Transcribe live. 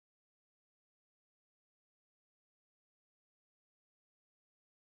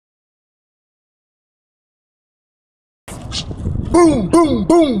Boom, boom,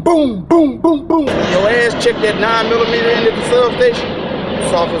 boom, boom, boom, boom, boom. Your ass checked that 9mm in at the substation. You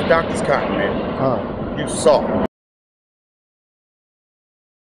soft as Dr. Cotton, man. You soft.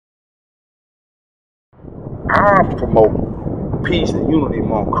 I promote peace and unity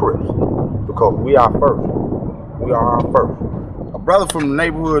among Crips because we are first. We are our first. A brother from the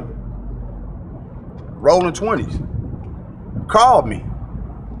neighborhood, rolling 20s, called me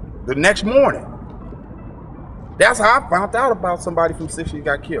the next morning. That's how I found out about somebody from 60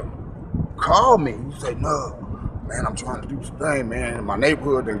 got killed. Called me. You say, no, man, I'm trying to do some thing, man. In my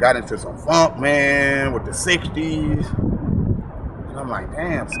neighborhood done got into some funk, man, with the 60s. And I'm like,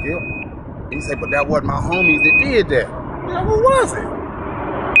 damn, Skip. He said, but that wasn't my homies that did that. Yeah, who was it?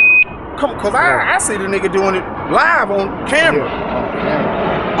 Come, cause I see the nigga doing it live on camera.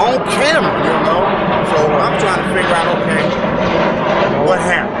 On camera, you know? So I'm trying to figure out, okay, what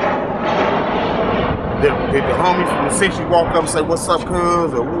happened? Did the homies from the 60 walk up and say, what's up,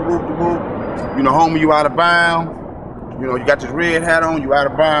 cuz? Or whoop, whoop, whoop. You know, homie, you out of bounds. You know, you got this red hat on, you out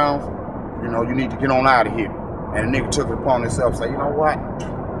of bounds. You know, you need to get on out of here. And the nigga took it upon himself, say, you know what?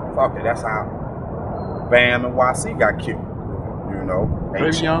 Fuck it, that's how Bam and YC got killed. You know?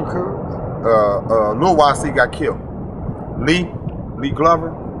 Baby young cuz? Lil YC got killed. Lee Glover.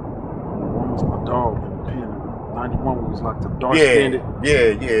 One was my dog. 91 was like the dark skinned.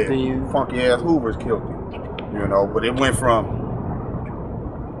 Yeah. Funky ass Hoovers killed him. You know, but it went from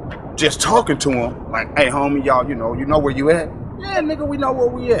just talking to him, like, hey homie, y'all, you know where you at? Yeah, nigga, we know where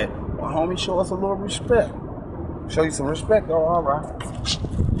we at. Well, homie, show us a little respect. Show you some respect, oh, all right.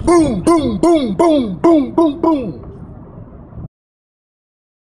 Boom, boom, boom, boom, boom, boom, boom.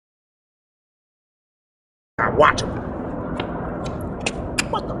 Now watch him.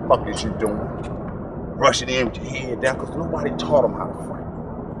 What the fuck is you doing? Rushing in with your head down, because nobody taught them how to fight.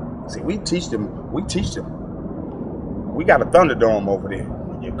 See, we teach them. We got a Thunderdome over there.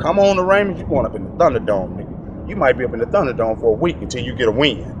 When you come on the Raymond, you're going up in the Thunderdome, nigga. You might be up in the Thunderdome for a week until you get a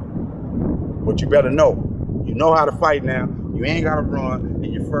win. But you better know. You know how to fight now. You ain't got to run,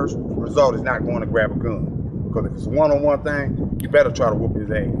 and your first result is not going to grab a gun. Because if it's a one-on-one thing, you better try to whoop his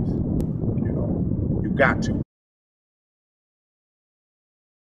ass. You know, you got to.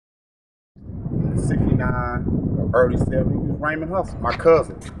 69, early 70s, Raymond Hustle, my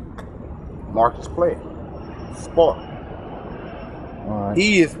cousin, Marcus Player, Spark. Right.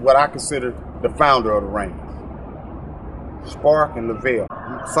 He is what I consider the founder of the Raymonds. Spark and Lavelle.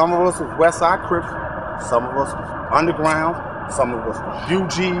 Some of us was Westside Crips, some of us was underground, some of us was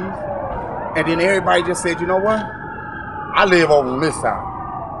UGs, and then everybody just said, you know what? I live over on this side.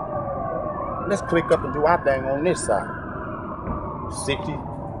 Let's click up and do our thing on this side. 60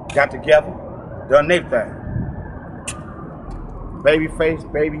 got together. Done their thing. Babyface,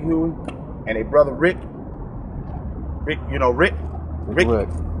 Baby Huey, and their brother Rick. Rick, you know Rick? Rick.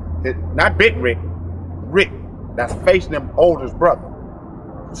 Not Big Rick. Rick. That's facing them oldest brother.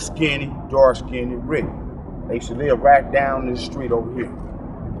 Skinny, dark skinny Rick. They used to live right down this street over here.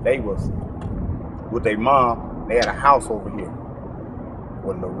 They was with their mom. They had a house over here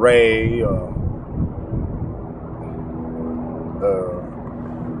with LeRae,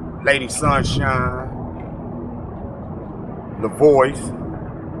 Lady Sunshine, The Voice.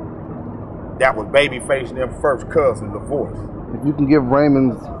 That was Babyface and their first cousin, The Voice. If you can give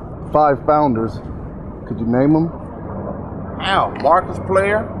Raymond's 5 founders, could you name them? Now, Marcus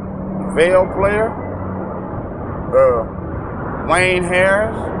Player, Vale Player, Wayne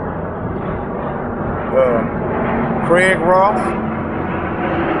Harris, Craig Ross,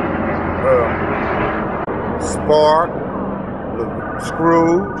 Spark,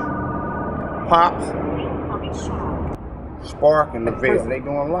 Scrooge, Pops, Spark, and Lavelle. They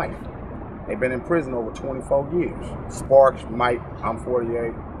doing life. They've been in prison over 24 years. Sparks I'm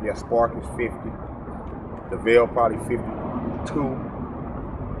 48. Yeah, Spark is 50. Lavelle probably 52.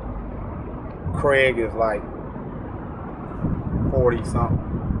 Craig is like 40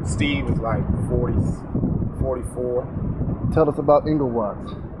 something. Steve is like 40, 44. Tell us about Inglewood,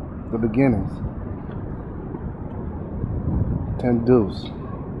 the beginnings. 10 Deuce.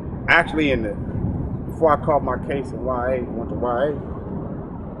 Actually, before I caught my case in YA, went to YA,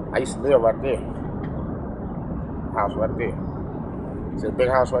 I used to live right there. House right there. See a big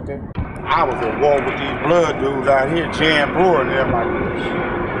house right there? I was at war with these blood dudes out here, Jan Brewer and them, like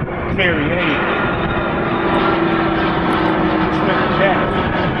Terry Hayes, Smith Jackson.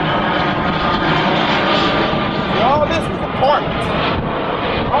 All this was apartments.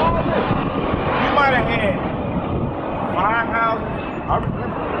 All this. You might have had 5 houses, I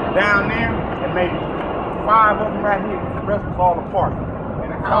remember, down there, and maybe 5 of them right here. The rest was all apartments. And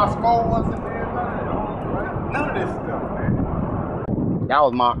the Costco wasn't there, none of this stuff, man. That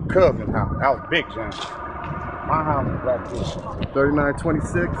was my cousin's house. That was Big James. My house is right there.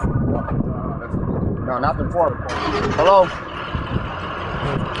 3926. No, not the part. Hello?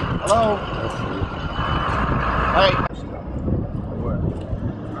 Hello? Hey.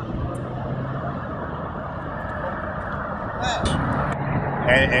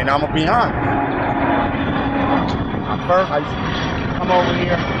 And I'm gonna be honest. First, I used to come over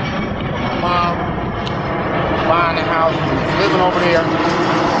here with my mom, buying the house, living over there.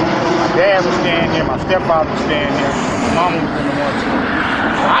 My dad was staying here, my stepfather was staying here, my mama was in the one too.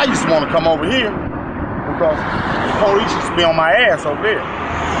 I used to want to come over here because the police used to be on my ass over there.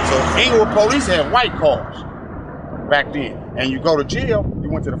 So Inglewood police had white cars back then. And you go to jail, you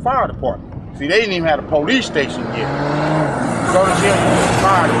went to the fire department. See, they didn't even have a police station yet. You go to jail, you go to the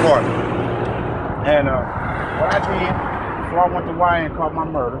fire department. And what I did, before I went to YA and caught my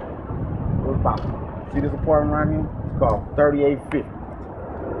murder, it was about, see this apartment right here? It's called 3850.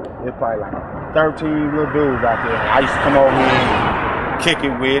 There's probably like 13 little dudes out there. I used to come over here and kick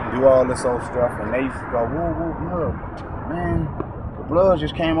it with, do all this old stuff, and they used to go, woo, woo, look, man, the Bloods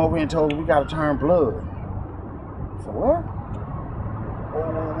just came over here and told us we gotta turn blood. So what?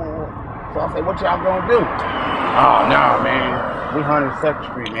 So I said, what y'all gonna do? Oh, no, man, we 102nd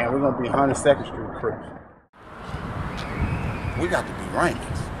Street, man. We're gonna be 102nd Street Crips. We got to be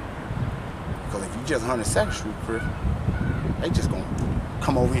Raymonds. Because if you just 102nd Street Crips, they just gonna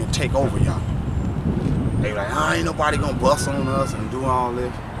come over here and take over y'all. They like, oh, ain't nobody gonna bust on us and do all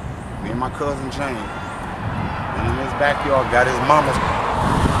this. Me and my cousin James, and in his backyard, got his mama's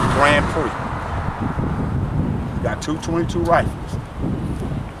Grand Prix. Got 222 rifles.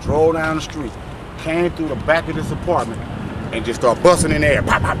 Drove down the street, came through the back of this apartment, and just started busting in the air.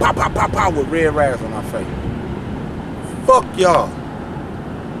 Pop, pop, pop, pop, pop, pop, with red rags on our face. Fuck y'all.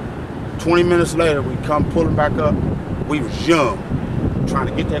 20 minutes later, we come pulling back up. We was young, trying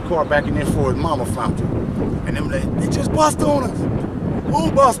to get that car back in there before his mama found it. And them, they just bust on us.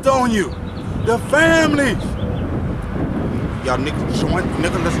 Who bust on you? The families. Y'all niggas join,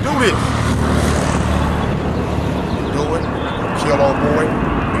 nigga, let's do this. Do it, kill old boy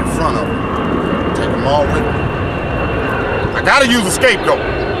in front of him. Take them all with me. I gotta use a scapegoat.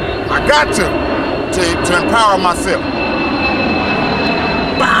 I got to empower myself.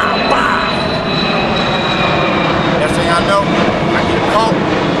 Bow, bow. Next thing I know, I get caught.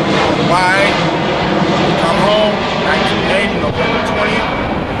 Why? Come home, 1980, November 20th.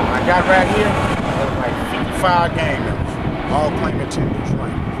 I got right here, there was like 55 gang members, all claiming 10 Deuce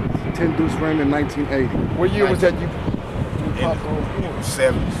Raymond. 10 Deuce Raymond, 1980. What year was that you popped on?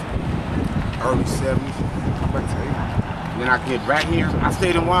 70s, early 70s. Then I get right here, I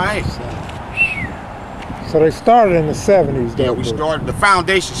stayed in YA. So they started in the 70s, though. Yeah, we started, the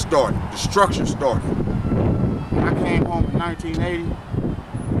foundation started, the structure started. When I came home in 1980,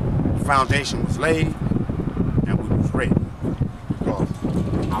 the foundation was laid, and we was ready. Because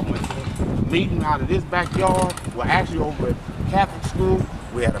I went to a meeting out of this backyard, well actually over at Catholic school.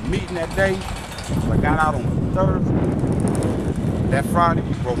 We had a meeting that day. I got out on the Thursday. That Friday,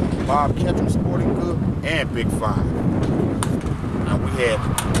 we broke Bob Ketchum Sporting Goods and Big Five. And we had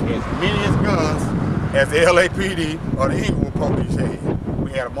as many as guns as the LAPD or the Inglewood police had.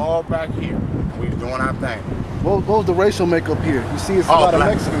 We had them all back here. We were doing our thing. What was the racial makeup here? You see, it's a All lot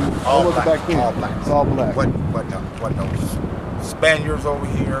black. of Mexicans. All What was it black. back then? All black. It's all black. What those Spaniards over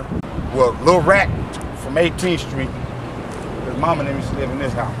here? Well, Lil Rat from 18th Street. His mama and him used to live in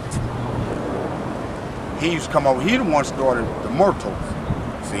this house. He used to come over. He the one started the Muertos.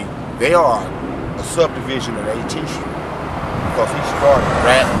 See, they are a subdivision of 18th Street because he started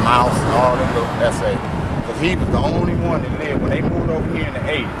Rat, Mouse, and all them little SA. Because he was the only one that lived when they moved over here in the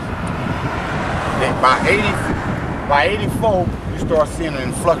 80s. Then by 84, you start seeing an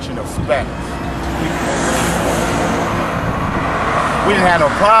inflection of Spanish. We didn't have no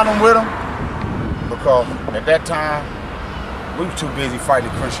problem with them because at that time we were too busy fighting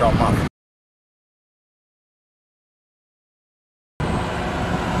the Crenshaw Mafia.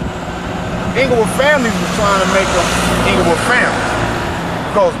 Inglewood families was trying to make them Inglewood families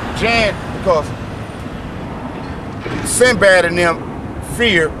because Sinbad and them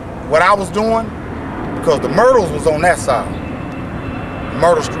feared what I was doing because the Myrtles was on that side.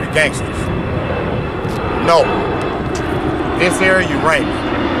 Myrtle Street gangsters. No. This area, you Raymond.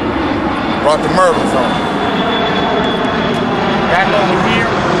 Brought the Myrtles on. Back over here,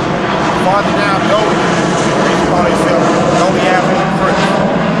 farther down Dolly, they call themselves Nugget Avenue Crips.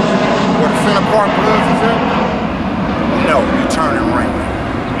 Where the Center Park Bloods is at? No, you turn in Raymond.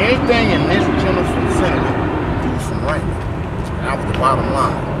 Anything in this general vicinity is from Raymond. That was the bottom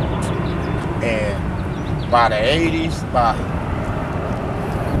line. And by the 80s, by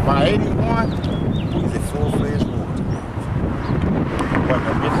by 81, we was in full-fledged war. Wasn't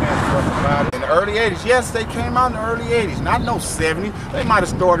no ifs, ands, or buts about it. In the early 80s, yes, they came out in the early 80s. Not no 70s. They might have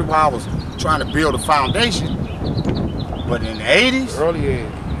started while I was trying to build a foundation. But in the 80s,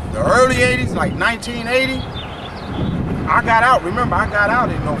 the early 80s, like 1980, I got out. Remember, I got out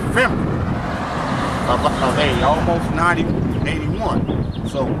in November of age, almost 81.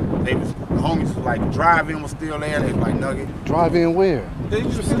 So they was, the homies was like, drive-in was still there. They was like, Nugget. Drive-in where? They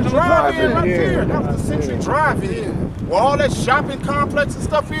used to drive-in right there. That was the Century Drive-in. Well, all that shopping complex and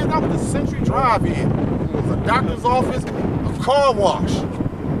stuff here, that was the Century Drive-in. It was a doctor's office, a car wash,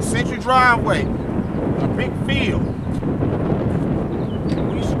 Century Driveway, a big field.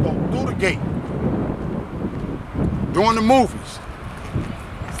 We used to go through the gate during the movies,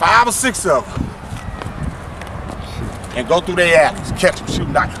 5 or 6 of them, and go through their alleys, catch them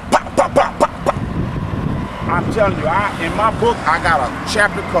shooting like pop, pop, pop, pop, pop. I'm telling you, in my book, I got a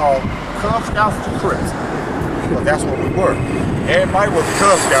chapter called Cub Scouts to Crips. Because that's what we were. Everybody was a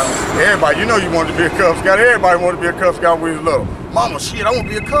Cub Scout. Everybody, you know you wanted to be a Cub Scout. Everybody wanted to be a Cub Scout when we was little. Mama, shit, I want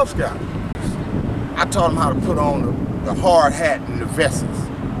to be a Cub Scout. I taught them how to put on the hard hat and the vests,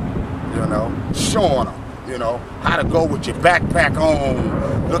 you know, showing them. You know, how to go with your backpack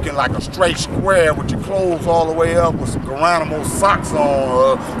on, looking like a straight square with your clothes all the way up with some Geronimo socks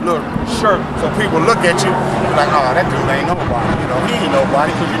on, little shirt, so people look at you and be like, oh, that dude ain't nobody, you know, he ain't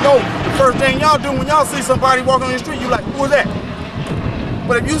nobody. Because you know, the first thing y'all do when y'all see somebody walking on the street, you like, who is that?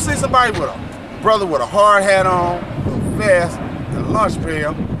 But if you see somebody with a brother with a hard hat on, a vest, and a lunch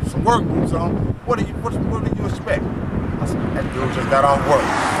pail, some work boots on, what do you expect? I said, that dude just got off work.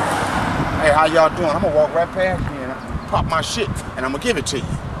 Hey, how y'all doing? I'm gonna walk right past you and pop my shit and I'm gonna give it to you.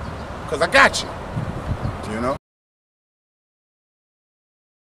 Cause I got you. You know?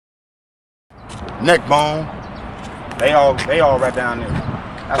 Neck bone. They all right down there.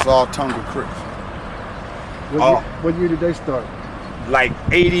 That's all Tonga Crips. What year did they start? Like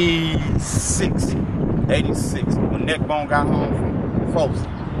 86. 86. When Neck Bone got home from folks.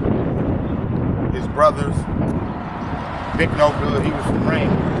 His brothers, Big No Good, he was from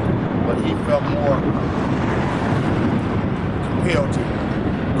Raymond. But he felt more compelled to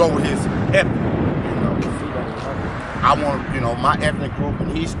go with his ethnic, you know. I want, you know, my ethnic group,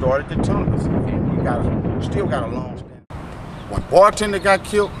 and he started the Tongas. He still got a long stand. When Bartender got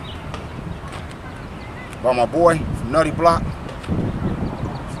killed by my boy from Nutty Block,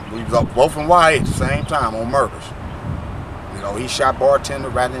 we was up both in YH at the same time on murders. You know, he shot Bartender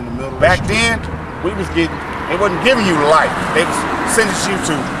right in the middle. Back then, they wasn't giving you life. They was sentencing you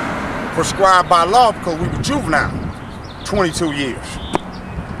to prescribed by law because we were juvenile, 22 years.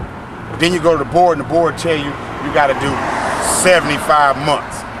 Then you go to the board and the board tell you got to do 75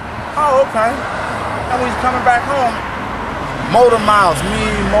 months. Oh, okay. And we was coming back home. Motor Mouse,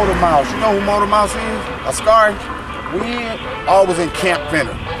 Motor Mouse. You know who Motor Mouse is? Ascari. We all was in Camp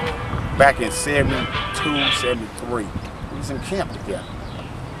Fenner back in 72, 73. We was in camp together.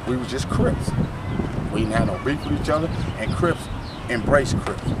 We was just Crips. We didn't have no beef with each other, and Crips embrace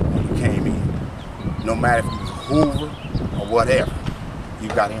Crips when you came in. No matter if you was Hoover or whatever, you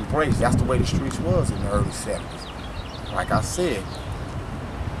got to embrace. That's the way the streets was in the early 70s. Like I said,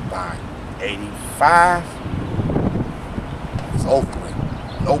 by 85, it's over with.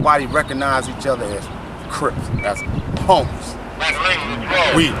 Nobody recognized each other as Crips, as homies.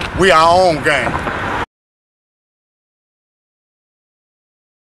 We our own gang.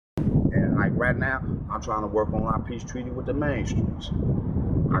 And like right now, I'm trying to work on our peace treaty with the main streets.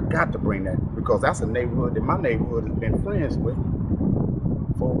 I got to bring that because that's a neighborhood that my neighborhood has been friends with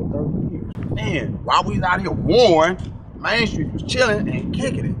for over 30 years. And while we was out here warring, Main Street was chilling and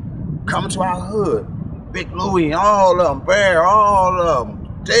kicking it. Coming to our hood, Big Louie, all of them, Bear, all of them,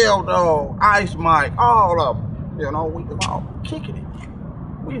 Dale Dog, Ice Mike, all of them. You know, we was all kicking it.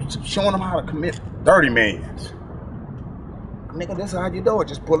 We was showing them how to commit 30 millions. Nigga, this is how you do it.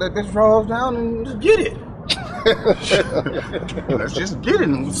 Just pull that bitch rolls down and just get it. Let's just get it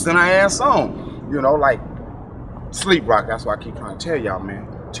and send our ass on. You know, like Sleep Rock. That's why I keep trying to tell y'all, man.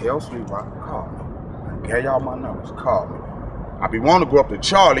 Tell Sleep Rock to call me. I gave y'all my numbers. Call me. I be wanting to go up to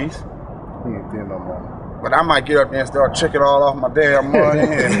Charlie's. He ain't there no more. But I might get up there and start checking all off my damn money.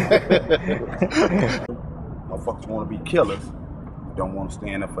 Motherfuckers want to be killers. Don't want to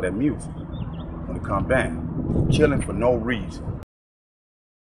stand up for their music when it comes down. Killing for no reason.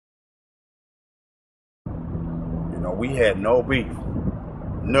 You know, we had no beef.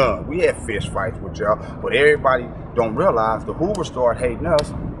 None. We had fist fights with y'all, but everybody don't realize the Hoover started hating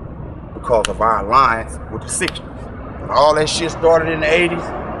us because of our alliance with the 60s. When all that shit started in the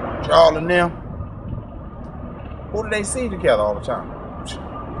 80s, Charles and them, who did they see together all the time?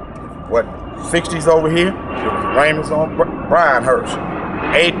 what, 60s over here? It was Raymond's on Bryanhurst.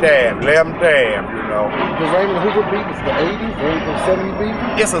 8th Ave, 11th Ave, you know. The Raymond Hoover beef is the 80s, the 70s beef?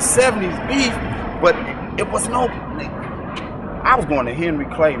 It's a 70s beef, but it was no. I was going to Henry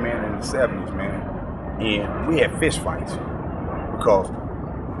Clay, man, in the 70s, man, and we had fist fights because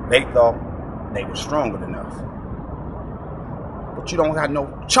they thought they were stronger than us. But you don't got no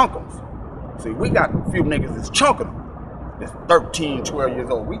chunkums. See, we got a few niggas that's chunking them. That's 13, 12 years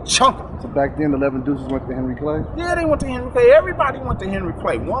old. We chunking them. So back then, the 11 Deuces went to Henry Clay? Yeah, they went to Henry Clay. Everybody went to Henry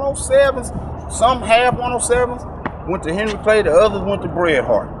Clay. 107s, some half 107s went to Henry Clay. The others went to Bret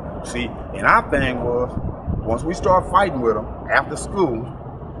Hart. See, and our thing was, once we started fighting with them after school,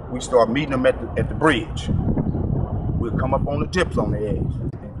 we started meeting them at the bridge. We'd come up on the dips on the edge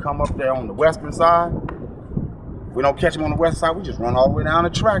and come up there on the western side. If we don't catch them on the west side, we just run all the way down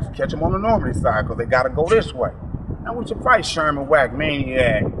the tracks and catch them on the Normandy side because they got to go this way. And we should fight Sherman Whack,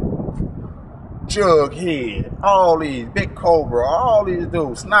 Maniac, Jughead, all these, Big Cobra, all these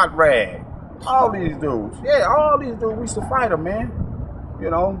dudes, Snot Rag, all these dudes. Yeah, all these dudes, we used to fight them, man.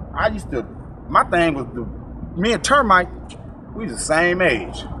 You know, my thing was, me and Termite, we was the same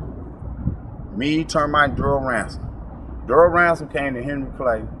age. Me, Termite, and Durrell Ransom. Durrell Ransom came to Henry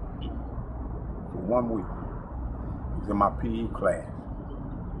Clay for 1 week. He was in my PE class.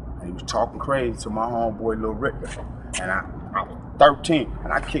 And he was talking crazy to my homeboy Lil Richter. And I was 13,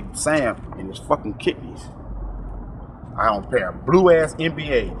 and I kicked Sam in his fucking kidneys. I don't care. Blue ass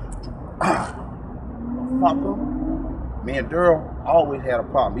NBA. Fucker. Me and Durrell always had a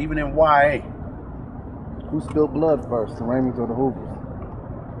problem, even in YA. Who spilled blood first, the Raymonds or the Hoovers?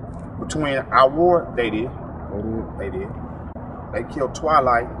 Between our war, they did. They did. They killed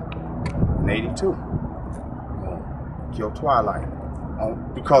Twilight in '82. Killed Twilight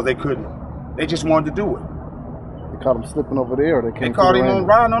because they couldn't. They just wanted to do it. They caught him slipping over there, or they caught him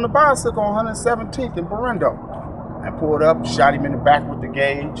riding on the bicycle on 117th in Berendo, and pulled up, shot him in the back with the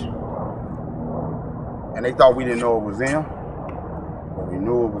gauge. And they thought we didn't know it was them, but we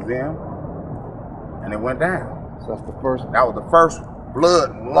knew it was them. And it went down. So that's the first. That was the first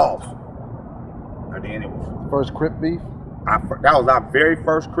blood loss. And then it was first Crip beef. That was our very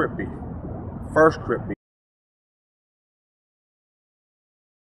first Crip beef. First Crip beef.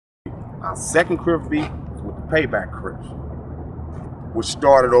 Our second Crip beef was with the Payback Crips, which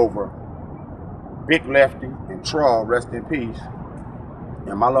started over Big Lefty and Trawl, rest in peace,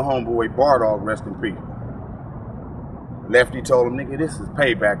 and my little homeboy Bardog, rest in peace. Lefty told him, nigga, this is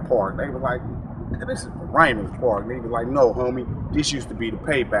Payback Park. They were like, this is the Raymond's Park. They were like, no, homie, this used to be the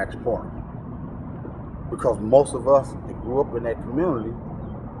Payback's Park. Because most of us that grew up in that community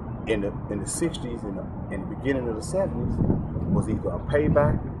in the 60s and in the beginning of the 70s was either a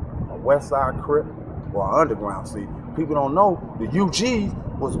Payback, a West Side Crip, or an underground. See, people don't know the UGs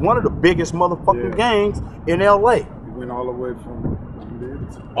was one of the biggest motherfucking gangs in LA. You went all the way from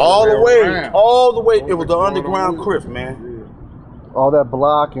all the way. It was the underground Crips, man. Yeah. All that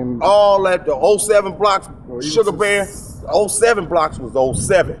block and all that, the 07 blocks, Sugar Bear, 07 blocks was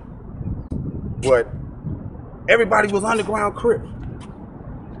 07. But everybody was underground Crips.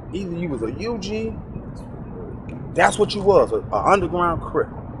 Either you was a UG, that's what you was, an underground Crip.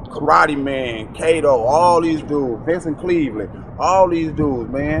 Karate Man, Kato, all these dudes, Vincent Cleveland, all these dudes,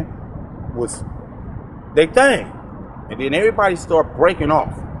 man, was they thing. And then everybody started breaking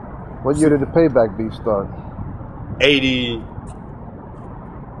off. What year did the Payback beef start?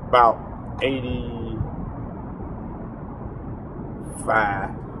 About 85,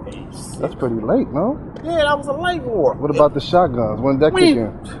 86. That's pretty late, no? Yeah, that was a late war. What about the shotguns? When did that kick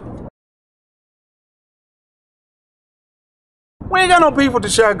in? We ain't got no beef with the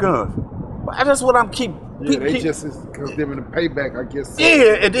shotguns. That's what I'm keep. Yeah, they just because them in the Payback, I guess.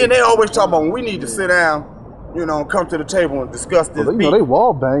 Yeah, and then they always talk about when we need to sit down, you know, come to the table and discuss this. Well, you know, they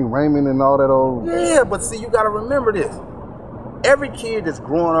wall bang Raymond and all that old. Yeah, but see, you got to remember this. Every kid that's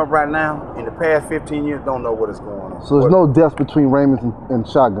growing up right now in the past 15 years don't know what is going on. So there's no deaths between Raymonds and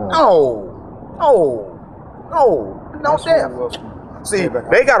shotguns? No death. See,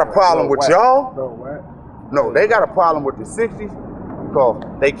 they got a problem with y'all. No, they got a problem with the 60s because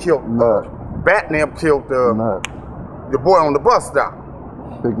they killed Nut. Batnam killed the boy on the bus stop.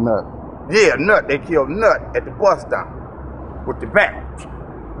 Big Nut. Yeah, Nut. They killed Nut at the bus stop with the bat.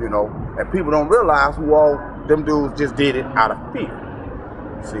 You know, and people don't realize who all them dudes just did it out of fear.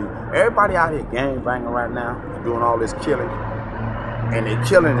 See, everybody out here gang banging right now and doing all this killing, and they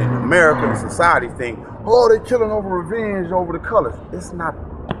killing in American society think, oh, they killing over revenge over the colors. It's not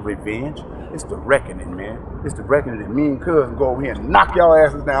revenge. It's the reckoning, man. It's the reckoning that me and Cuz go over here and knock y'all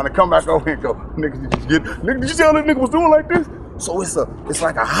asses down and come back over here and go, niggas, did you see how that nigga was doing like this? So it's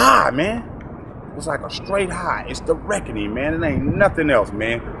like a high, man. It's like a straight high. It's the reckoning, man. It ain't nothing else,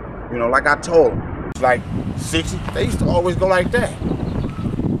 man. You know, like I told them, it's like 60. They used to always go like that.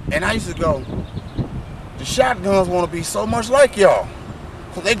 And I used to go, the shotguns want to be so much like y'all.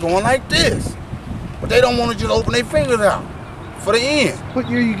 Because they going like this. But they don't want to just open their fingers out for the end. What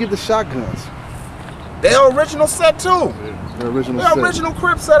year you get the shotguns? Their original set too. Yeah, the original set. The original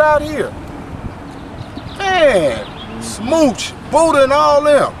Crips set out here. Man, Smooch, Buddha and all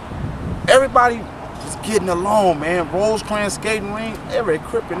them. Everybody was getting along, man. Rosecrans skating ring, every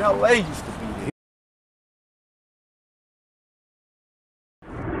Crip in LA used to be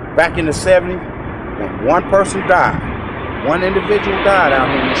there. Back in the 70s, when one person died, one individual died out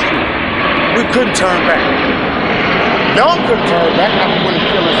here in the street, we couldn't turn back. Y'all couldn't turn back. I wouldn't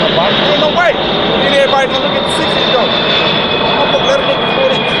killing somebody. Ain't no way. Then everybody gonna look at the 60s though. I'm gonna let them before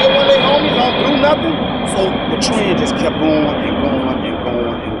they kill one of their homies, don't do nothing. So the trend just kept going and going and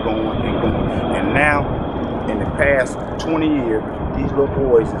going and going and going. And now, in the past 20 years, these little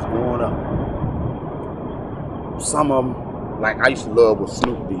boys is growing up. Some of them, like I used to love what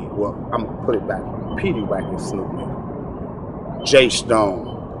Snoop did. Well, I'm gonna put it back. Petey Wack and Snoop did. Jay Stone,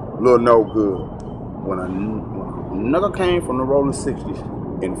 Lil No Good. When a nugget came from the rolling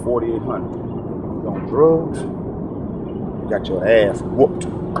 60s in 4800, on drugs, you got your ass whooped.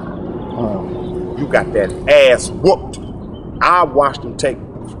 You got that ass whooped. I watched them take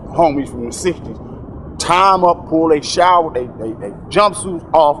homies from the 60s, tie them up, pull their shower, they jumpsuits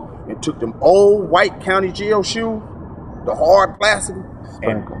off, and took them old white county jail shoes, the hard plastic,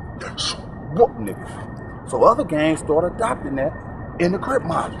 and whoop niggas. So other gangs started adopting that in the Crip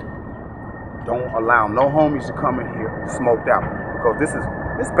model. Don't allow no homies to come in here smoked out, because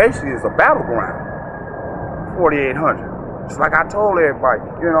this basically is a battleground. 4800. It's like I told everybody,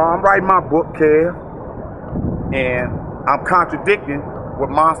 you know, I'm writing my book, Kev, and I'm contradicting what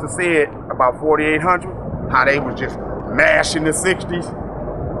Monster said about 4800, how they was just mashing the 60s.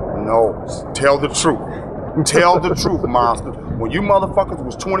 No, tell the truth. Tell the truth, Monster. When you motherfuckers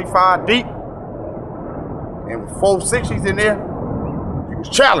was 25 deep and with 4 60s in there, you was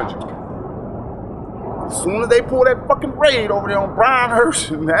challenging. As soon as they pull that fucking raid over there on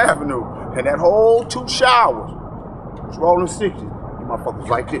Bryanhurst Avenue and that whole 2 showers was rolling 60s, you motherfuckers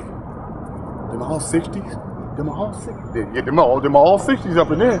like this. Them all 60s? Them all 60s? Yeah, them all 60s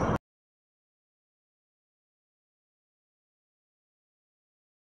up in there.